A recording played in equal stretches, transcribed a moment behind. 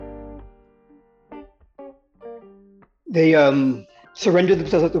They surrender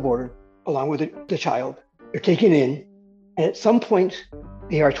themselves at the border along with the child. They're taken in, and at some point,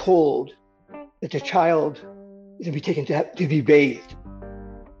 they are told that the child is going to be taken to be bathed,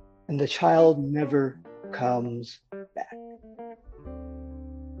 and the child never comes back.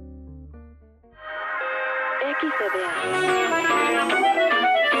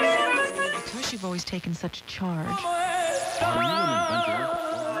 Because you've always taken such charge.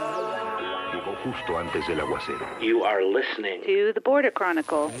 You are listening to the Border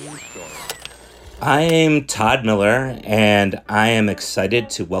Chronicle. I'm Todd Miller, and I am excited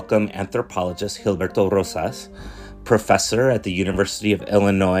to welcome anthropologist Gilberto Rosas, professor at the University of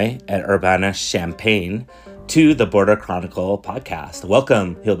Illinois at Urbana-Champaign, to the Border Chronicle podcast.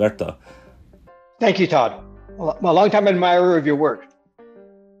 Welcome, Gilberto. Thank you, Todd. I'm a longtime admirer of your work.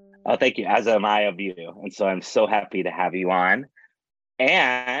 Oh, thank you, as am I of you. And so I'm so happy to have you on.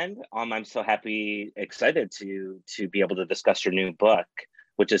 And I'm so excited to be able to discuss your new book,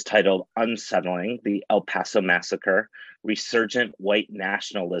 which is titled Unsettling: The El Paso Massacre, Resurgent White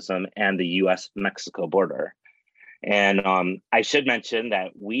Nationalism and the U.S.-Mexico Border. And I should mention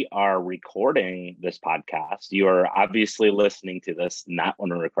that we are recording this podcast. You are obviously listening to this, not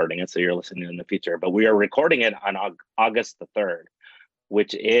when we're recording it, so you're listening in the future, but we are recording it on August the 3rd,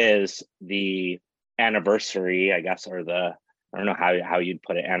 which is the anniversary, I guess, or I don't know how you'd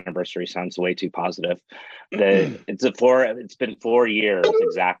put it. Anniversary sounds way too positive. It's been 4 years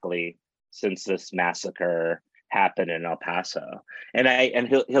exactly since this massacre happened in El Paso. And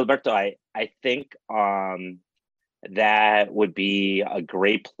Gilberto, I think that would be a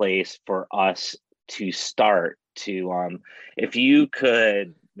great place for us to start. If you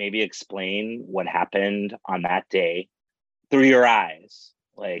could maybe explain what happened on that day through your eyes,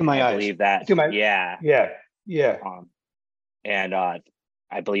 like my eyes. Believe that, yeah. And I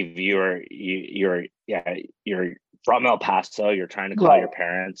believe you're from El Paso. You're trying to call your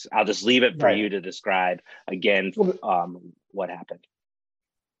parents. I'll just leave it for you to describe again what happened.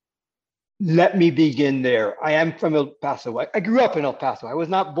 Let me begin there. I am from El Paso. I grew up in El Paso. I was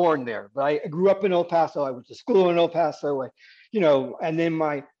not born there, but I grew up in El Paso. I went to school in El Paso. And then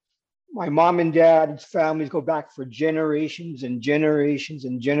my mom and dad's families go back for generations and generations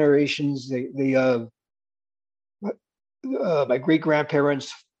and generations. My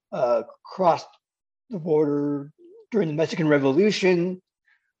great-grandparents crossed the border during the Mexican Revolution.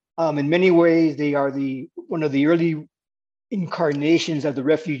 In many ways, they are one of the early incarnations of the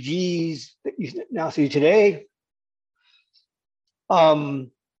refugees that you now see today. So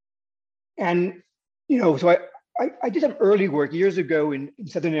I did some early work years ago in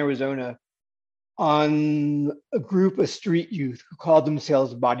southern Arizona on a group of street youth who called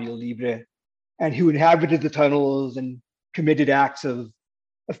themselves Barrio Libre and who inhabited the tunnels and committed acts of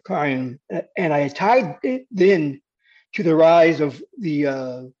crime. And I tied it then to the rise of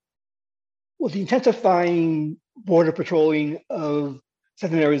the intensifying border patrolling of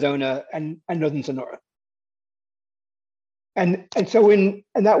southern Arizona and northern Sonora. And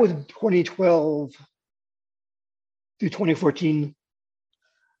that was 2012 through 2014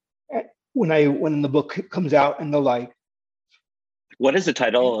 when the book comes out and the like. What is the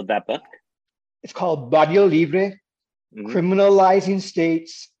title of that book? It's called Barrio Libre, Criminalizing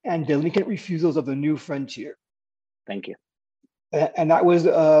States and Delinquent Refusals of the New Frontier. Thank you. And that was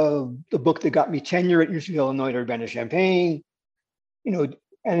the book that got me tenure at University of Illinois at Urbana-Champaign. And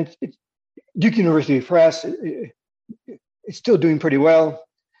it's Duke University Press. It's still doing pretty well.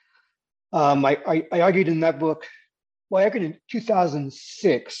 I argued in that book, I argued in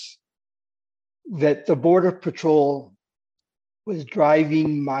 2006 that the Border Patrol was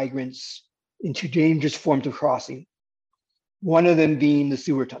driving migrants into dangerous forms of crossing, one of them being the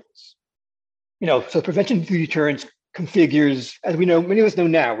sewer tunnels. So prevention through deterrence configures, as we know, many of us know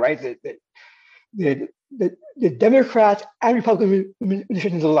now, right, that the Democrats and Republican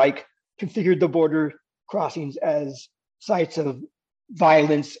administrations alike configured the border crossings as sites of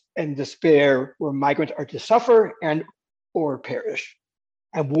violence and despair where migrants are to suffer and or perish.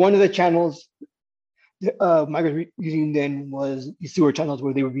 And one of the channels migrants were using then was the sewer tunnels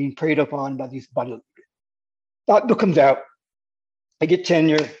where they were being preyed upon by these bodies. That book comes out, I get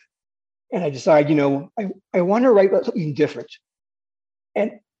tenure, and I decide, I want to write about something different.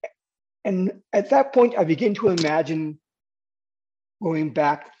 And at that point, I begin to imagine going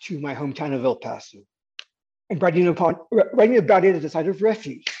back to my hometown of El Paso and writing about it as a site of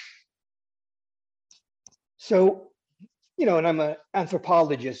refuge. So, and I'm an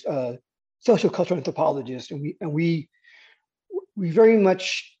anthropologist, social cultural anthropologist, and we very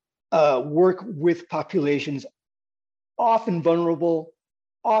much work with populations often vulnerable,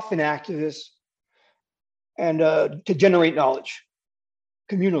 often activists, and to generate knowledge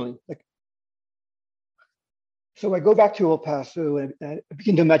communally. So I go back to El Paso and I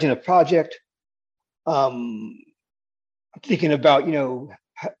begin to imagine a project. I'm thinking about,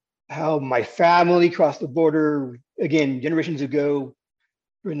 how my family crossed the border, again, generations ago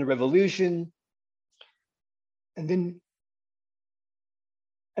during the revolution. And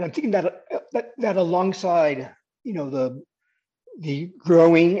I'm thinking that alongside, the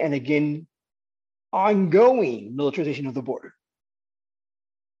growing and again, ongoing militarization of the border.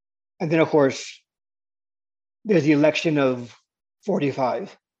 And then of course, there's the election of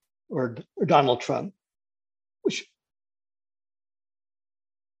 45 or Donald Trump, which,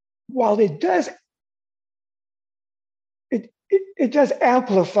 while it does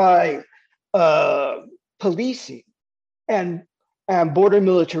amplify policing and border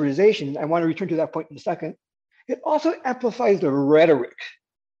militarization. I want to return to that point in a second. It also amplifies the rhetoric.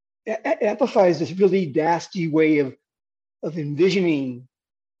 It amplifies this really nasty way of envisioning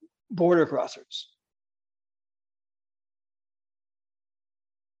border crossers.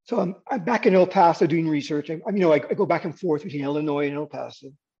 So I'm back in El Paso doing research. I go back and forth between Illinois and El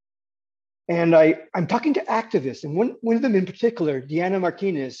Paso. And I'm talking to activists, and one of them in particular, Deanna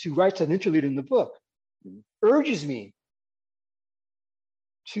Martinez, who writes an interlude in the book, urges me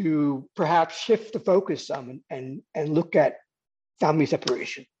to perhaps shift the focus some and look at family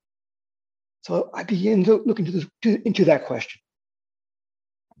separation. So I begin to look into that question.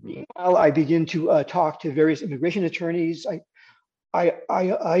 Meanwhile, I begin to talk to various immigration attorneys. I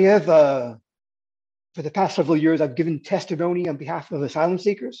have, for the past several years, I've given testimony on behalf of asylum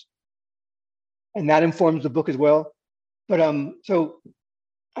seekers, and that informs the book as well. But so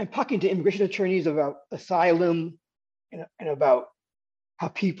I'm talking to immigration attorneys about asylum and about how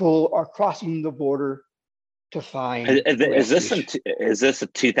people are crossing the border to find is this a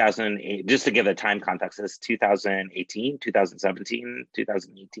 2008, just to give a time context, is 2018, 2017,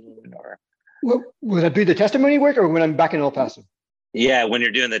 2018, or would that be the testimony work or when I'm back in El Paso? Yeah, when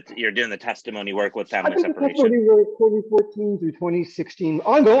you're doing the testimony work with family separation. Testimony work 2014 through 2016,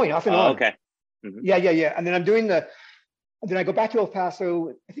 ongoing, off and on. Okay. Mm-hmm. Yeah. And then then I go back to El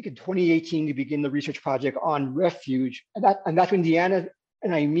Paso, I think in 2018, to begin the research project on refuge. And that's when Deanna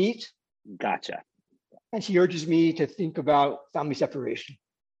and I meet. Gotcha. And she urges me to think about family separation.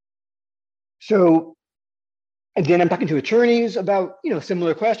 So, and then I'm talking to attorneys about,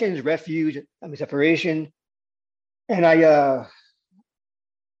 similar questions, refuge, family separation. And I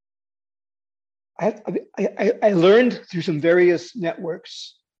learned through some various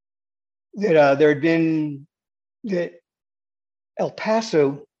networks that El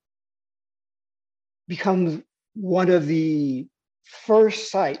Paso becomes one of the first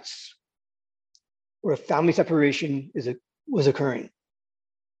sites where family separation was occurring.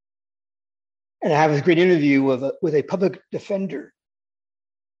 And I have this great interview with a public defender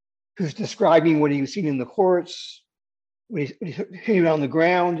who's describing what he was seeing in the courts, what he's hearing on the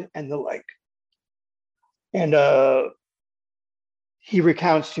ground, and the like. And he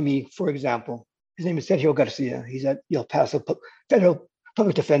recounts to me, for example, his name is Sergio Garcia. He's at El Paso Federal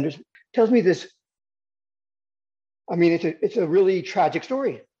Public Defenders. Tells me this. I mean, it's a really tragic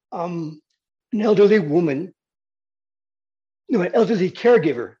story. An elderly woman, an elderly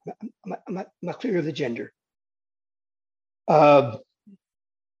caregiver. I'm not clear of the gender.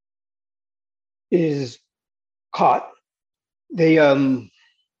 Is caught. They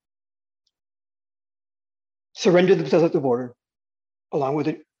surrendered themselves at the border, along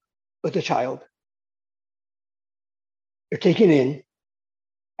with the child. They're taken in,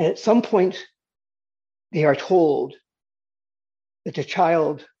 and at some point, they are told that the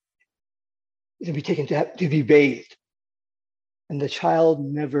child is going to be taken to be bathed, and the child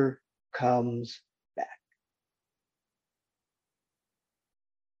never comes back.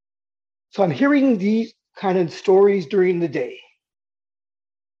 So I'm hearing these kind of stories during the day.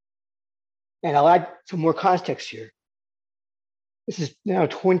 And I'll add some more context here. This is now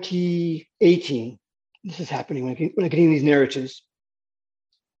 2018. This is happening when I'm getting these narratives.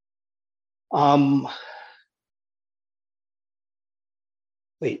 Getting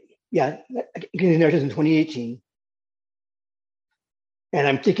these narratives in 2018. And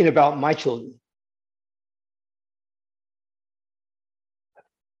I'm thinking about my children.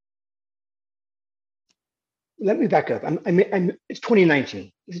 Let me back up. It's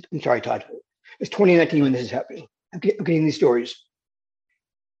 2019. I'm sorry, Todd. It's 2019 when this is happening. I'm getting these stories.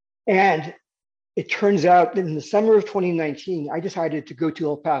 And it turns out that in the summer of 2019, I decided to go to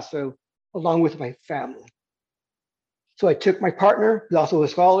El Paso along with my family. So I took my partner, who's also a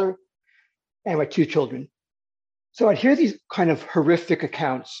scholar, and my two children. So I'd hear these kind of horrific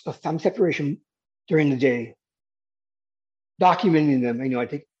accounts of family separation during the day, documenting them. I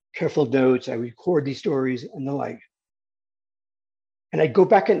take careful notes, I record these stories and the like. And I'd go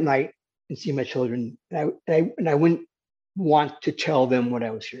back at night and see my children, and I wouldn't want to tell them what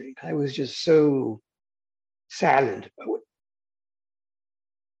I was hearing. I was just so saddened by what.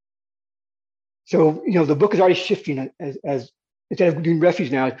 So, the book is already shifting as instead of doing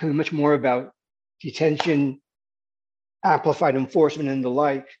refuge now, it's becoming much more about detention, amplified enforcement, and the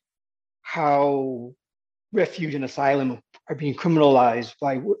like, how refuge and asylum are being criminalized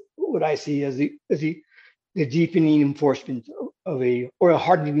by what I see as the deepening enforcement of a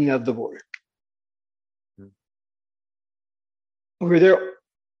hardening of the border. We were there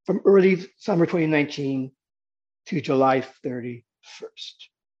from early summer 2019 to July 31st,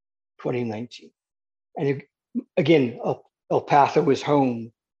 2019. And again, El Paso is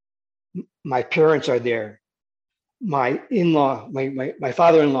home. My parents are there. My in-law, my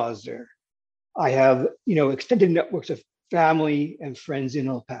father-in-law is there. I have, extended networks of family and friends in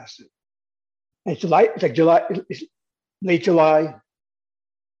El Paso. And it's late July,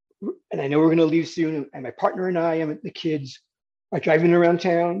 and I know we're going to leave soon. And my partner and I and the kids are driving around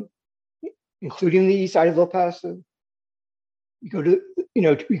town, including the east side of El Paso. We go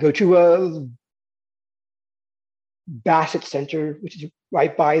to a Bassett Center, which is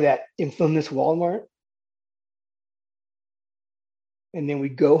right by that infamous Walmart. And then we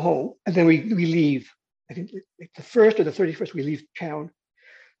go home, and then we leave. I think like the 1st or the 31st, we leave town,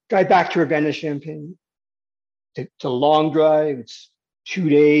 drive back to Urbana-Champaign. It's a long drive. It's 2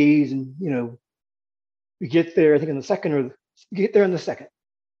 days, and we get there. I think on the 2nd, or we get there on the 2nd,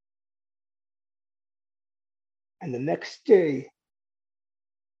 and the next day,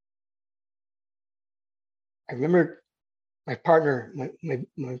 I remember my partner, my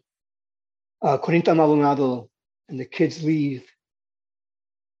Corinta Maldonado, and the kids leave,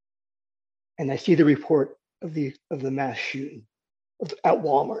 and I see the report of the mass shooting at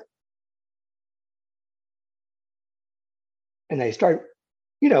Walmart. And I start,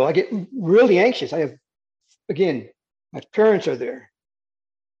 I get really anxious. I have, again, my parents are there.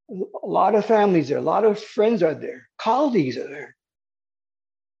 A lot of families there, a lot of friends are there, colleagues are there.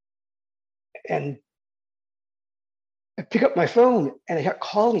 And I pick up my phone and I start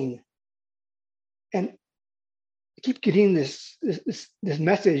calling. And I keep getting this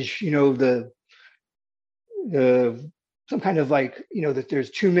message, the some kind of like, that there's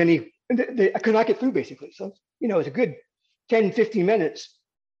too many, I could not get through basically. So, it's a good 10, 15 minutes.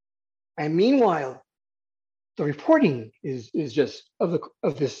 And meanwhile, the reporting is just of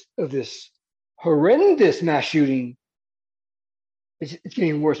this horrendous mass shooting. It's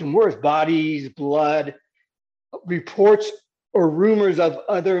getting worse and worse. Bodies, blood, reports or rumors of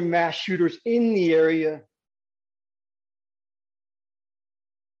other mass shooters in the area.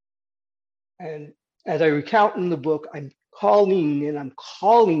 And as I recount in the book, I'm calling and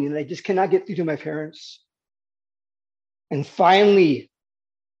I just cannot get through to my parents. And finally,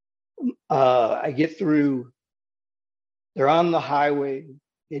 I get through. They're on the highway.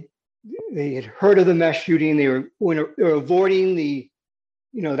 They had heard of the mass shooting. They were avoiding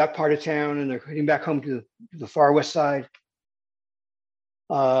that part of town, and they're heading back home to the far west side.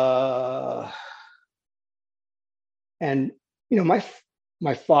 And my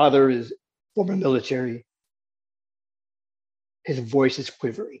father is former military. His voice is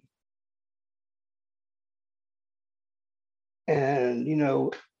quivering. And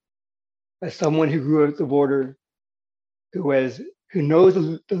as someone who grew up at the border, who knows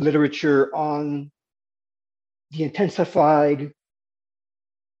the literature on the intensified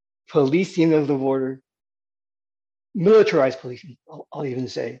policing of the border, militarized policing, I'll even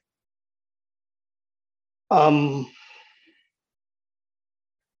say.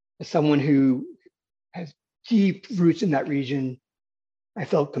 As someone who has deep roots in that region, I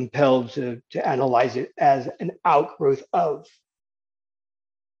felt compelled to analyze it as an outgrowth of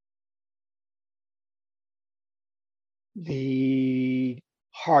the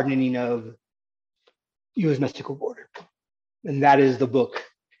hardening of the U.S. Mexico border. And that is the book.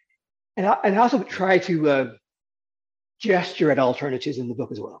 And I also try to gesture at alternatives in the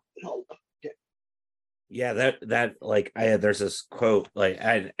book as well. Yeah, that like there's this quote, like,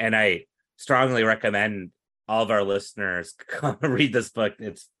 and I strongly recommend all of our listeners come read this book.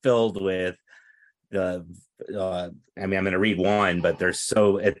 It's filled with I'm going to read one, but there's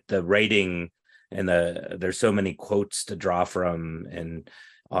the writing and there's so many quotes to draw from, and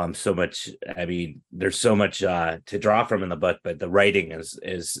so much. There's so much to draw from in the book, but the writing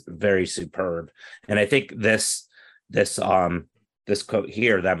is very superb. And I think this quote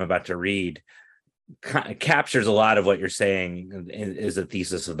here that I'm about to read captures a lot of what you're saying, is the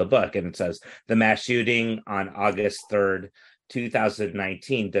thesis of the book. And it says the mass shooting on August 3rd,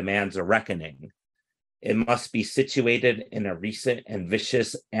 2019 demands a reckoning. It must be situated in a recent and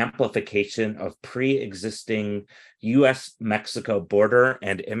vicious amplification of pre-existing US-Mexico border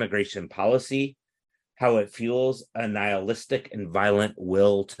and immigration policy, how it fuels a nihilistic and violent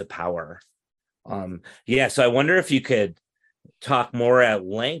will to power. So I wonder if you could talk more at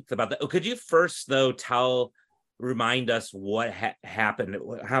length about that. Could you first, though, remind us what happened?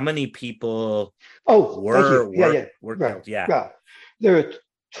 How many people were killed? Yeah. There were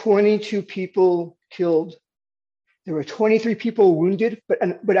 22 people killed. There were 23 people wounded,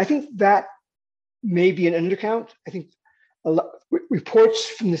 but I think that may be an undercount. I think reports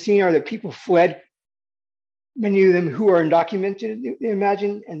from the scene are that people fled, many of them who are undocumented, they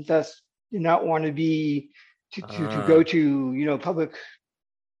imagine, and thus do not want to be to go to public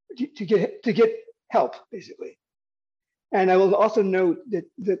to get help, basically. And I will also note that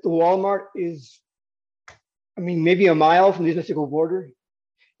the Walmart is, maybe a mile from the Mexico border.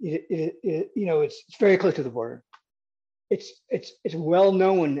 It's very close to the border. It's well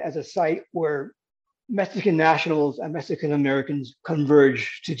known as a site where Mexican nationals and Mexican Americans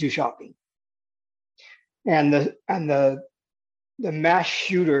converge to do shopping. And the mass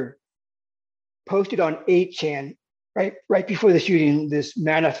shooter posted on 8chan right before the shooting this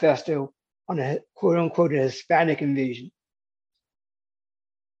manifesto on a quote unquote Hispanic invasion.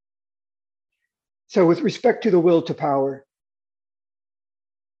 So with respect to the will to power,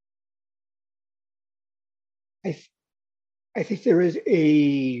 I think there is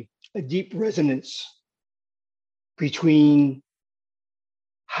a deep resonance between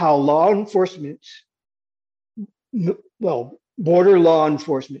how law enforcement, border law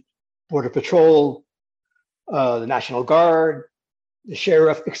enforcement, Border Patrol, the National Guard, the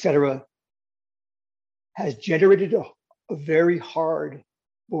sheriff, etc., has generated a very hard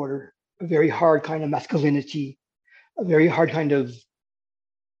border, a very hard kind of masculinity, a very hard kind of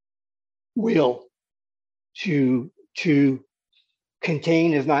will to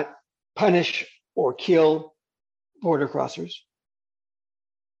contain, if not punish or kill, border crossers.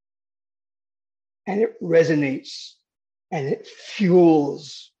 And it resonates, and it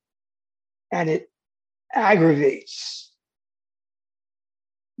fuels, and it aggravates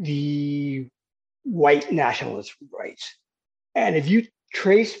the white nationalist right. And if you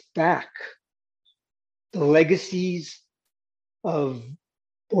trace back the legacies of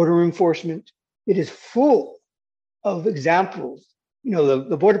border enforcement, it is full of examples.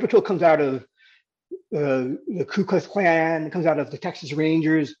 The Border Patrol comes out of the Ku Klux Klan, comes out of the Texas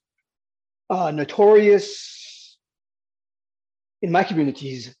Rangers, notorious, in my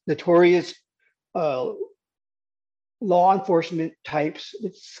communities, notorious law enforcement types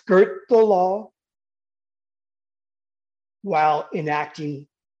that skirt the law while enacting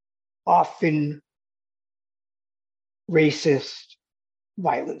often racist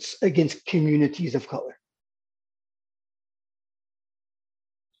violence against communities of color.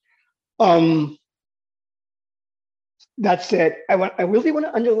 That said, I really want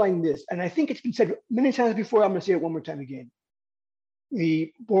to underline this, and I think it's been said many times before. I'm going to say it one more time again.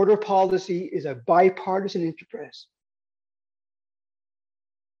 The border policy is a bipartisan enterprise.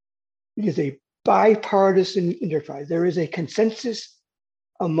 It is a bipartisan enterprise. There is a consensus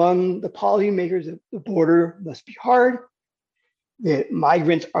among the policymakers that the border must be hard, that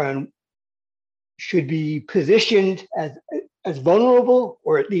migrants should be positioned as vulnerable,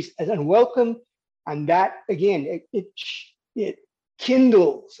 or at least as unwelcome. And that, again, it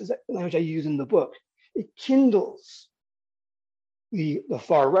kindles, is the language I use in the book, it kindles the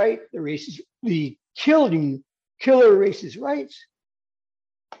far right, the killer racist rights,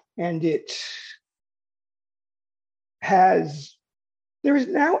 and there is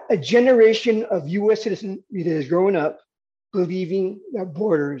now a generation of US citizens that is growing up believing that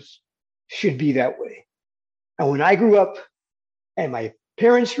borders should be that way. And when I grew up, and my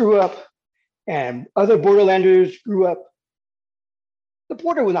parents grew up, and other borderlanders grew up, the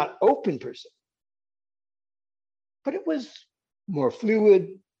border was not open per se, but it was more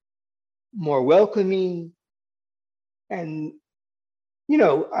fluid, more welcoming. And,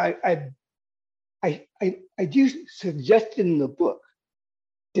 I do suggest in the book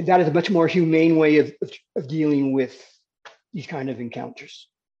that is a much more humane way of dealing with these kind of encounters.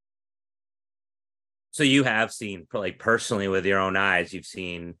 So you have seen, like, personally with your own eyes, you've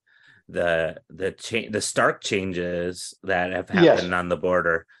seen the stark changes that have happened on the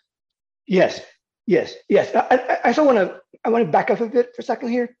border. Yes. I also want to back up a bit for a second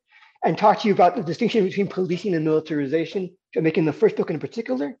here and talk to you about the distinction between policing and militarization, which I'm making the first book in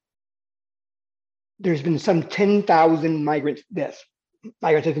particular. there's been some 10,000 migrant deaths.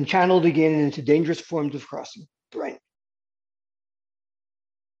 Migrants have been channeled again into dangerous forms of crossing. Right.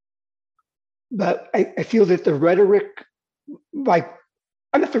 But I feel that the rhetoric, not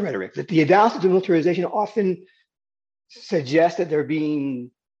the rhetoric, that the analysis of militarization often suggests that they're being,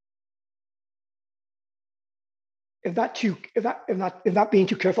 if not being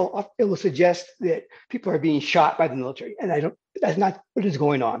too careful, it will suggest that people are being shot by the military, and that's not what is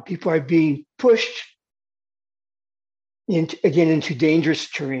going on. People are being pushed into dangerous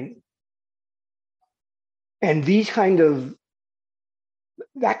terrain, and that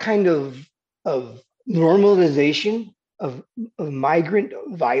kind of normalization of migrant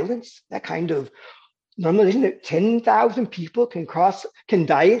violence, that kind of normalization that 10,000 people can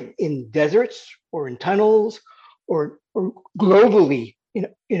die in deserts or in tunnels or globally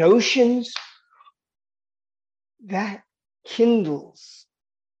in oceans, that kindles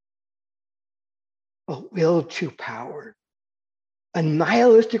a will to power, a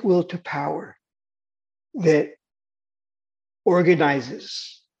nihilistic will to power that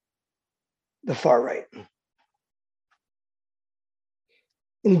organizes the far right.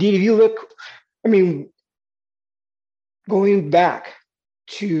 Indeed, if you look, going back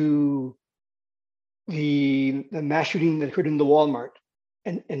to the mass shooting that occurred in the Walmart,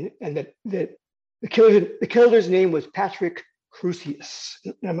 and that the killer's name was Patrick Crusius.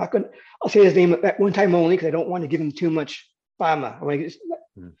 And I'll say his name at one time only because I don't want to give him too much fama.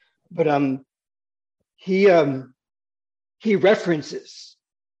 But he references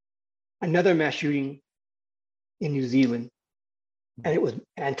another mass shooting in New Zealand, and it was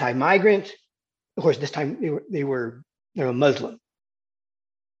anti-migrant. Of course, this time they were Muslim.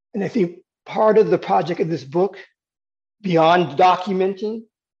 And I think part of the project of this book, beyond documenting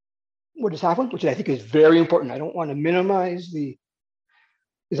what has happened, which I think is very important, I don't want to minimize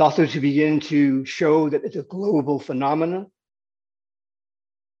is also to begin to show that it's a global phenomenon.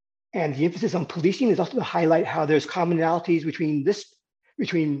 And the emphasis on policing is also to highlight how there's commonalities between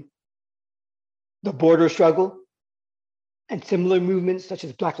the border struggle and similar movements such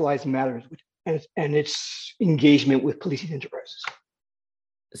as Black Lives Matter and its engagement with policing enterprises.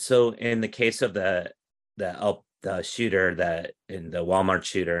 So in the case of the shooter in the Walmart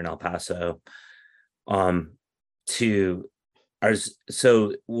shooter in El Paso, would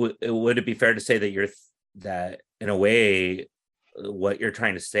it be fair to say that in a way what you're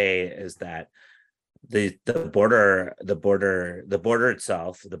trying to say is that the border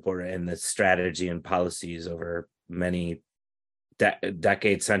itself, the border and the strategy and policies over many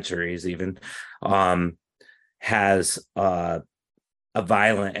decades, centuries even, has an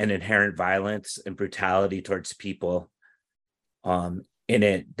inherent violence and brutality towards people in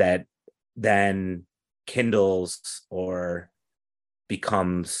it that then kindles or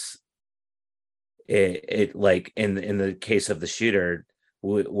becomes it like in the case of the shooter,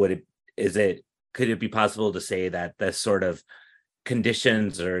 could it be possible to say that the sort of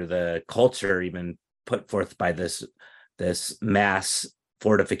conditions or the culture even put forth by this mass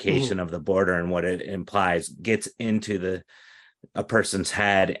fortification of the border and what it implies gets into a person's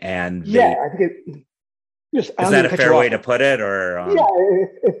head, and I think is that a fair way to put it? Or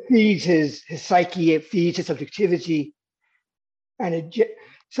it feeds his psyche, it feeds his subjectivity, and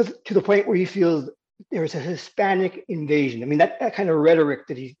so to the point where he feels there is a Hispanic invasion. I mean, that kind of rhetoric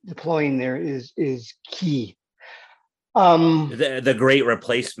that he's deploying there is key. The great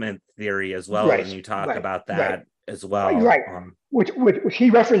replacement theory as well, and you talk about that as well, right? Which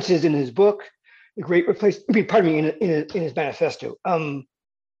he references in his book, The Great Replacement. Pardon me, in his manifesto.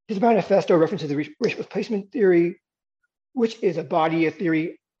 His manifesto references the race replacement theory, which is a body of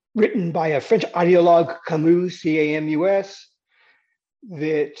theory written by a French ideologue, Camus, Camus,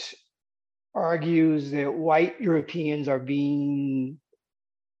 that argues that white Europeans are being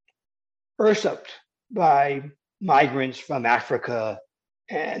usurped by migrants from Africa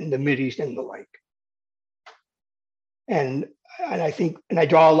and the Mideast and the like. And I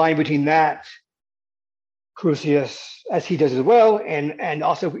draw a line between that, Crusius, as he does as well, and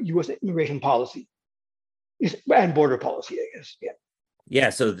also U.S. immigration policy and border policy, I guess.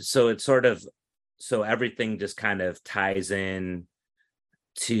 Yeah. So it's sort of, so everything just kind of ties in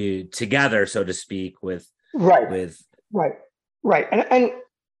together, so to speak, with right. And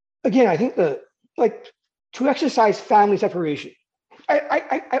again, I think to exercise family separation.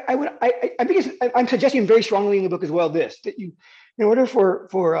 I'm suggesting very strongly in the book as well that you, in order for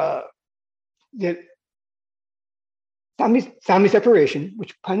that family separation,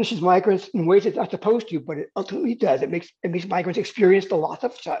 which punishes migrants in ways it's not supposed to, but it ultimately does. It makes migrants experience the loss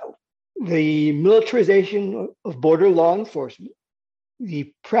of child, the militarization of border law enforcement,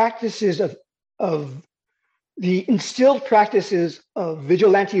 the practices of of the instilled practices of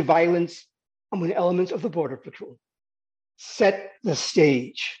vigilante violence among elements of the Border Patrol set the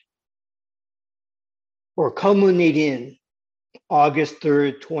stage or culminate in August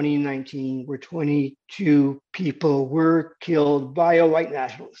 3rd, 2019, where 22 people were killed by a white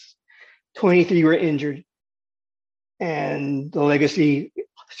nationalist. 23 were injured, and the legacy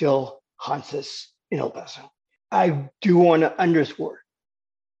still haunts us in El Paso. I do want to underscore.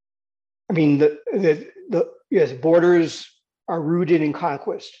 I mean, yes, borders are rooted in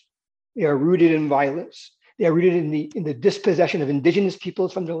conquest. They are rooted in violence. They are rooted in the dispossession of indigenous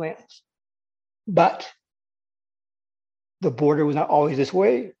peoples from their lands. But the border was not always this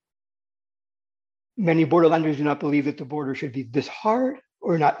way. Many borderlanders do not believe that the border should be this hard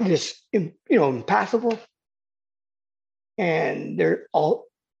or not this, impassable. And there are all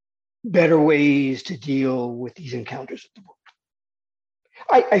better ways to deal with these encounters at the border.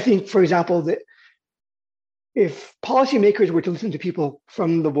 I think, for example, that if policymakers were to listen to people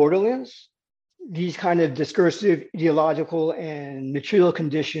from the borderlands, these kind of discursive, ideological, and material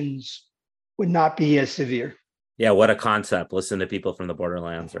conditions would not be as severe. Yeah, what a concept. Listen to people from the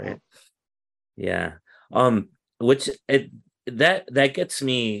borderlands, right? Yeah. Which that gets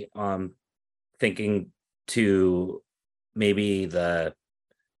me thinking to maybe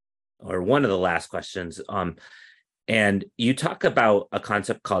one of the last questions. And you talk about a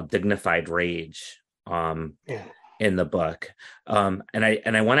concept called dignified rage in the book. And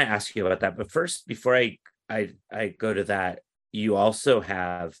I want to ask you about that. But first, before I go to that, you also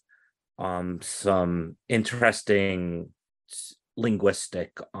have some interesting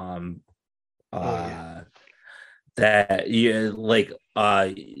linguistic that you like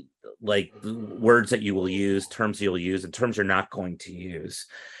words that you will use, terms you'll use, and terms you're not going to use.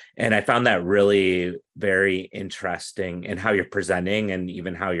 And I found that really very interesting in how you're presenting and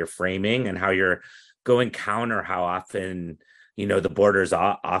even how you're framing and how you're going counter how often, the border is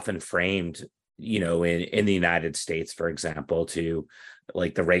often framed, in the United States, for example, to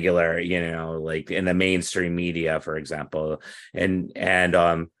like the regular, like in the mainstream media, for example. And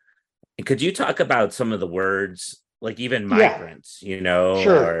could you talk about some of the words, like even migrants,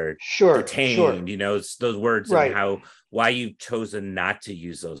 or detained, those words, right, and why you've chosen not to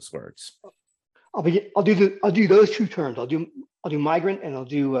use those words? I'll do those two terms. I'll do migrant and I'll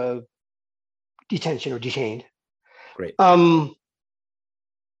do detention or detained. Great.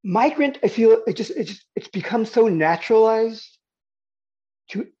 Migrant, I feel it's become so naturalized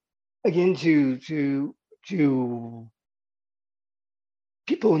to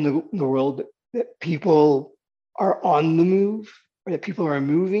people in the world that people are on the move or that people are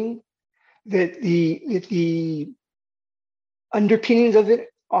moving, that the underpinnings of it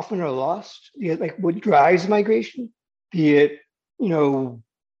often are lost. Like what drives migration, be it,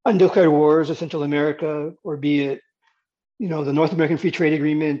 undeclared wars of Central America, or be it, the North American Free Trade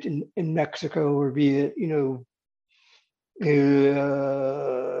Agreement in Mexico, or be it,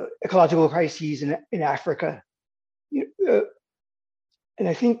 ecological crises in Africa. And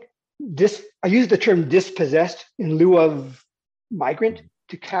I think I use the term dispossessed in lieu of migrant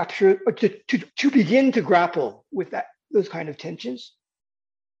to capture, or to begin to grapple with those kind of tensions.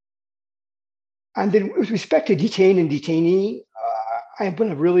 And then with respect to detained and detainee, I'm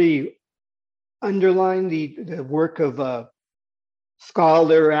going to really underline the work of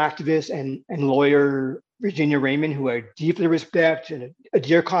scholar, activist, and lawyer Virginia Raymond, who I deeply respect, and a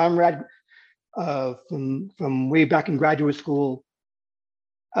dear comrade from way back in graduate school.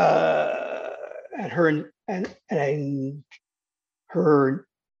 And her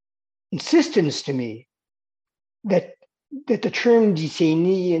insistence to me that the term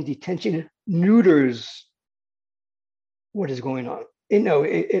detainee and detention neuters what is going on.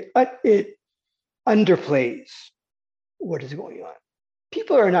 It underplays what is going on.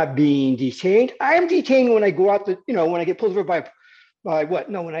 People are not being detained. I am detained when I go out when I get pulled over by what?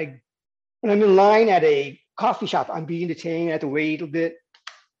 No, when I'm in line at a coffee shop, I'm being detained. I have to wait a bit.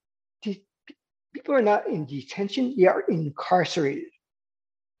 People are not in detention; they are incarcerated.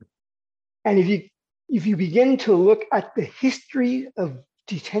 And if you begin to look at the history of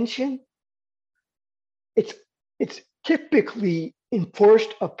detention, it's typically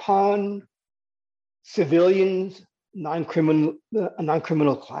enforced upon civilians, a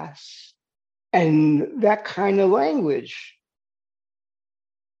non-criminal class, and that kind of language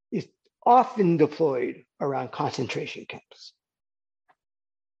is often deployed around concentration camps.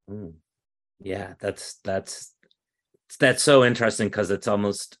 Yeah, that's so interesting, because it's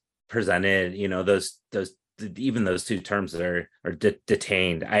almost presented, those even those two terms are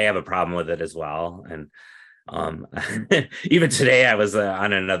detained. I have a problem with it as well, and Um, even today, I was in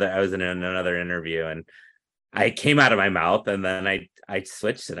another interview, and I came out of my mouth, and then I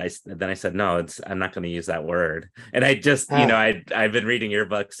switched it. Then I said, no, I'm not going to use that word. And I just, Ah. I've been reading your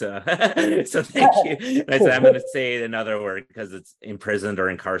book, so so thank you. And I said I'm going to say another word because it's imprisoned or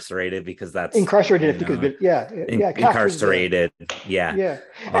incarcerated, because that's, Incarcerated, because captures the incarcerated. Yeah. yeah,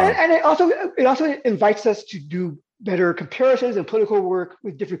 Um, and it also invites us to do better comparisons and political work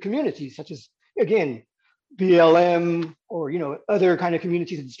with different communities, such as, again, BLM, or other kind of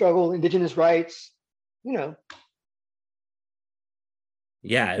communities in struggle, indigenous rights, you know.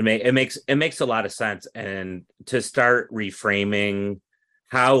 Yeah, it makes a lot of sense. And to start reframing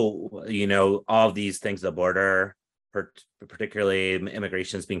how, all of these things, the border, particularly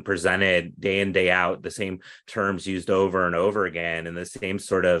immigration, is being presented day in, day out, the same terms used over and over again, and the same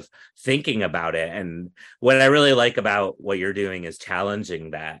sort of thinking about it. And what I really like about what you're doing is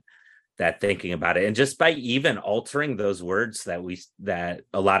challenging that thinking about it, and just by even altering those words that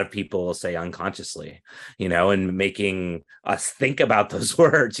a lot of people will say unconsciously, and making us think about those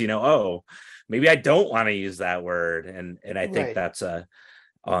words, oh, maybe I don't want to use that word. And I think Right. that's a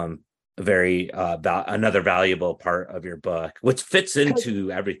very another valuable part of your book, which fits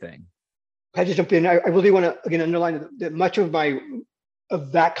into everything. Can I just jump in? I really want to again underline that much of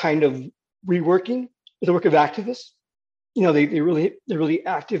that kind of reworking is the work of activists. They're really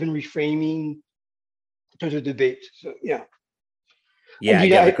active in reframing in terms of debate. So yeah. Yeah, Indeed,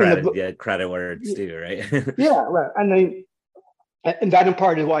 give the in the credit, book, yeah, credit where it's due, right? yeah, right. And that in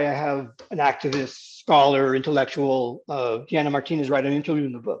part is why I have an activist, scholar, intellectual, Diana Martinez, write an interview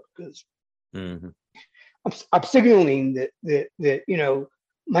in the book, because Mm-hmm. I'm signaling that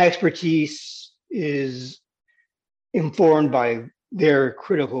my expertise is informed by their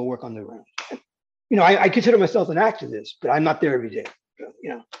critical work on the ground. I consider myself an activist, but I'm not there every day.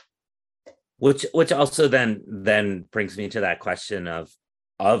 Which also then brings me to that question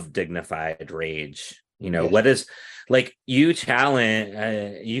of dignified rage. Yes. What is, like, you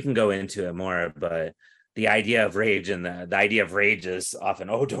challenge, you can go into it more, but the idea of rage, and the idea of rage is often,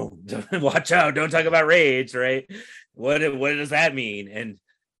 oh, don't watch out, don't talk about rage, right? What does that mean?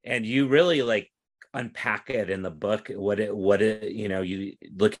 And you really, like, unpack it in the book, you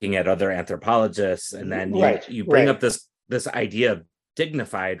looking at other anthropologists, and then Right. you bring Right. up this idea of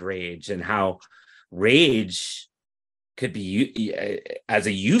dignified rage, and how rage could be as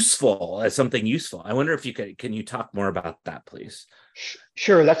something useful. I wonder if can you talk more about that, please?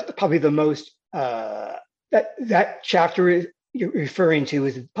 Sure. That's probably the most that chapter you're referring to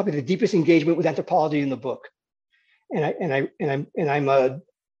is probably the deepest engagement with anthropology in the book, and I'm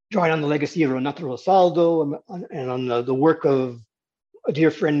drawing on the legacy of Renato Rosaldo, and on the work of a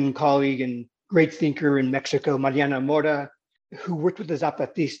dear friend and colleague and great thinker in Mexico, Mariana Mora, who worked with the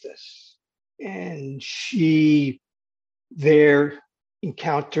Zapatistas. And she there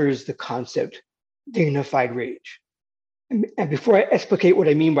encounters the concept dignified rage. And before I explicate what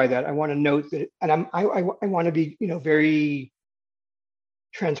I mean by that, I want to note that, and I want to be very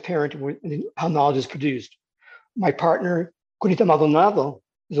transparent in how knowledge is produced. My partner, Conita Maldonado,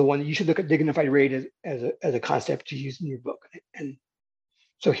 is the one that you should look at dignified rage as a concept to use in your book. And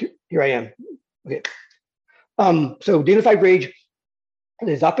so here I am. Okay. So dignified rage,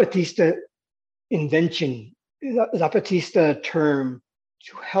 the Zapatista invention, Zapatista term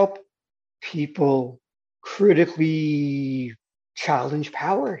to help people critically challenge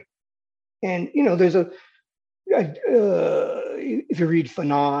power. And there's if you read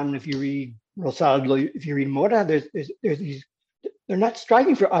Fanon, if you read Rosaldo, if you read Mora, there's these. They're not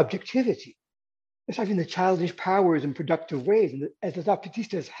striving for objectivity. They're striving to challenge powers in productive ways, and as the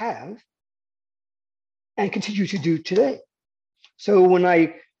Zapatistas have and continue to do today. So when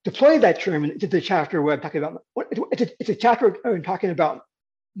I deploy that term into the chapter where I'm talking about, it's a chapter where I'm talking about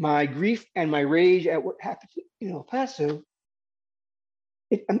my grief and my rage at what happened to Paso.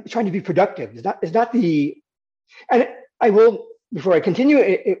 I'm trying to be productive. It's not the, and I will, before I continue,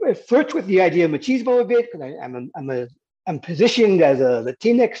 it flirts with the idea of machismo a bit, because I'm positioned as a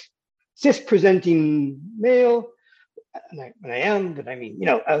Latinx cis-presenting male, and I am, but I mean,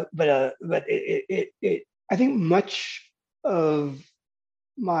 but I think much of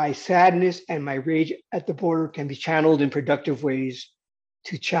my sadness and my rage at the border can be channeled in productive ways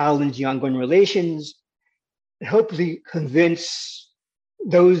to challenge the ongoing relations and hopefully convince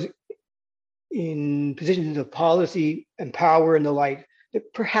those in positions of policy and power and the like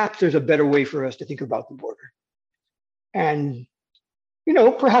that perhaps there's a better way for us to think about the border. And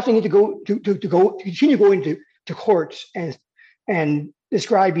perhaps I need to continue going to courts and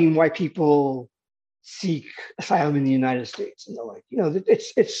describing why people seek asylum in the United States and the like.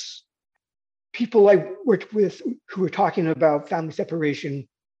 people I worked with who were talking about family separation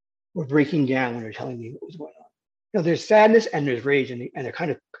were breaking down when they're telling me what was going on. There's sadness and there's rage, and they're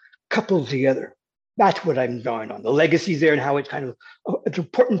kind of coupled together. That's what I'm drawing on. The legacies there and how it's kind of an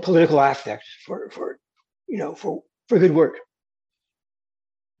important political aspect for good work.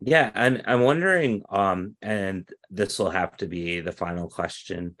 Yeah, and I'm wondering, and this will have to be the final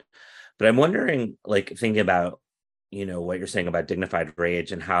question, but I'm wondering, like, thinking about, what you're saying about dignified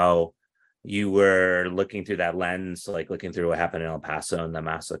rage and how you were looking through that lens, like looking through what happened in El Paso and the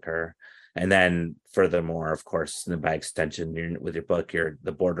massacre. And then furthermore, of course, by extension, with your book,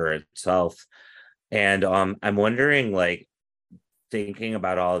 the border itself. And I'm wondering, like, thinking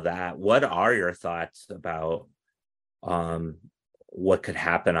about all of that, what are your thoughts about what could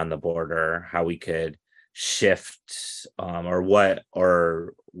happen on the border, how we could shift, or what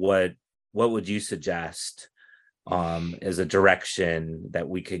would you suggest as a direction that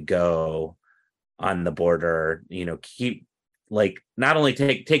we could go on the border? Keep, like, not only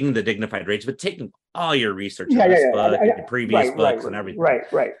taking the dignified rage, but taking all your research on this book and your previous books and everything.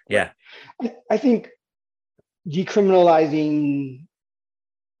 Right. Yeah. I think decriminalizing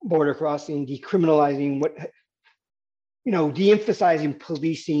border crossing, decriminalizing de-emphasizing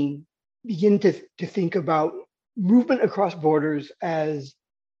policing, begin to think about movement across borders as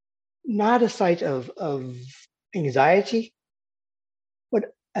not a site of anxiety,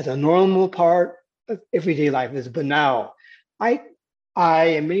 but as a normal part of everyday life, as banal. I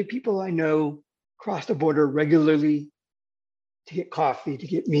and many people I know cross the border regularly to get coffee, to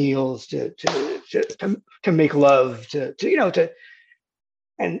get meals, to make love,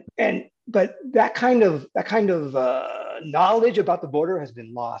 but that kind of knowledge about the border has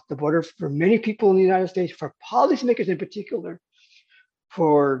been lost. The border, for many people in the United States, for policymakers in particular,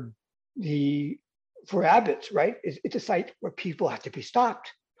 for Abbott's, right? It's a site where people have to be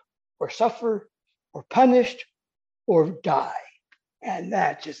stopped, or suffer, or punished, or die, and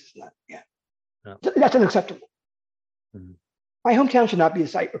that just is not. Yeah, no. That's unacceptable. Mm-hmm. My hometown should not be a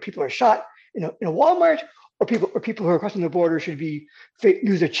site where people are shot in a Walmart, or people who are crossing the border should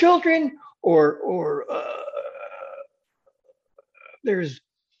lose their children, or there's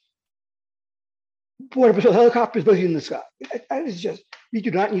border patrol helicopters buzzing in the sky. That is just, we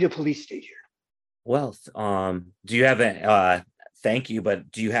do not need a police state here. Well, do you have thank you,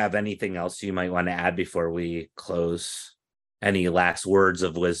 but do you have anything else you might want to add before we close? Any last words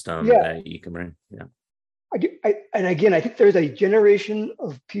of wisdom that you can bring? Yeah. And again, I think there's a generation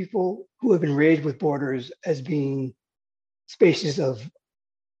of people who have been raised with borders as being spaces of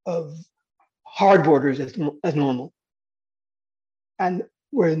hard borders as normal, and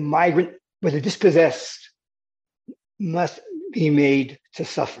where the dispossessed must be made to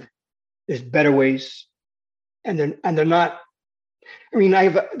suffer. There's better ways, and they're not. I mean,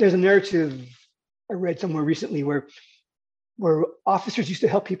 there's a narrative I read somewhere recently where officers used to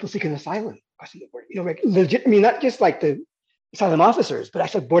help people seeking asylum crossing the border. Like legit. I mean, not just like the asylum officers, but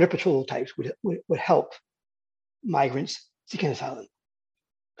actually border patrol types would help migrants seeking asylum.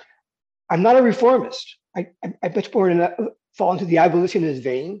 I'm not a reformist. I much more fall into the abolitionist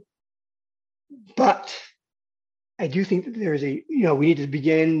vein, but I do think that there's we need to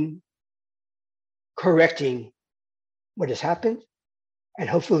begin correcting what has happened and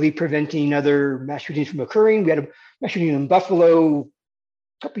hopefully preventing other mass shootings from occurring. We had a mass shooting in Buffalo a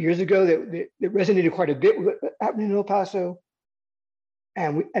couple of years ago that resonated quite a bit with what happened in El Paso.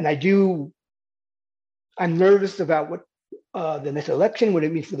 And I'm nervous about what the next election, what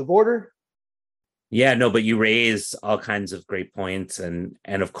it means for the border. Yeah, no, but you raise all kinds of great points. And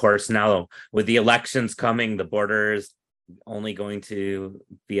of course, now with the elections coming, the border is only going to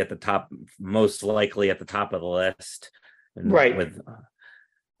be at the top, most likely at the top of the list. And right.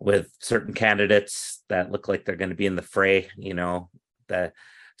 With certain candidates that look like they're going to be in the fray,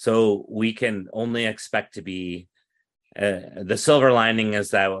 so we can only expect to be the silver lining is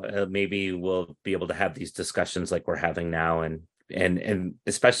that maybe we'll be able to have these discussions like we're having now, and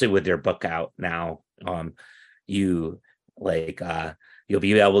especially with your book out now, you'll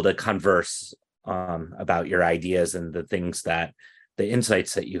be able to converse about your ideas and the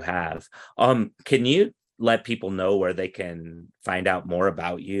insights that you have. Can you let people know where they can find out more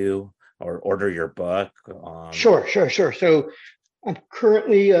about you or order your book? Sure. So I'm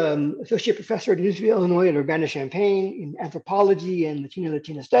currently associate professor at the University of Illinois at Urbana-Champaign in anthropology and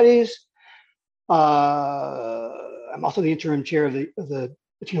Latina studies. I'm also the interim chair of the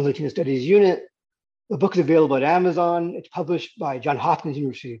Latina Studies unit. The book is available at Amazon. It's published by Johns Hopkins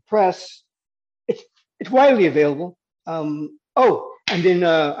University Press. It's widely available. And then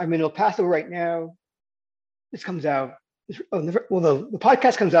I'm in El Paso right now. This comes out. The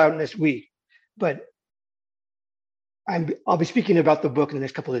podcast comes out this week. but I'll be speaking about the book in the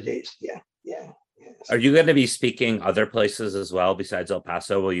next couple of days. Yeah. Are you going to be speaking other places as well besides El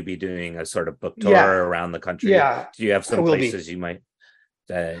Paso? Will you be doing a sort of book tour around the country? Yeah. Do you have some places be. you might?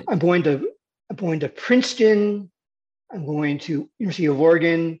 I'm going to Princeton. I'm going to University of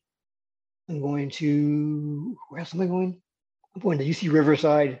Oregon. I'm going to, where else am I going? I'm going to UC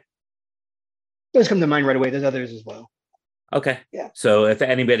Riverside. Those come to mind right away. There's others as well. Okay. Yeah. So if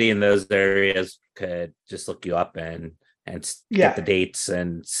anybody in those areas could just look you up and get the dates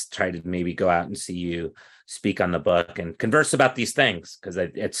and try to maybe go out and see you speak on the book and converse about these things, because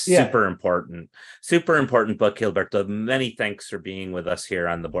it's super important book. Gilberto, many thanks for being with us here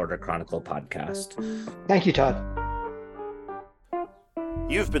on the Border Chronicle podcast. Thank you, Todd.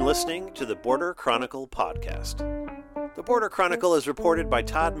 You've been listening to the Border Chronicle podcast. The Border Chronicle is reported by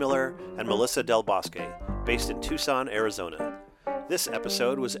Todd Miller and Melissa Del Bosque, based in Tucson, Arizona. This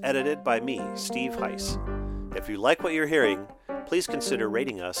episode was edited by me, Steve Heiss. If you like what you're hearing, please consider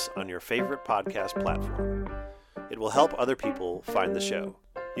rating us on your favorite podcast platform. It will help other people find the show.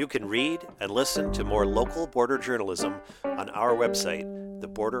 You can read and listen to more local border journalism on our website,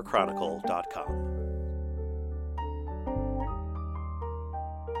 theborderchronicle.com.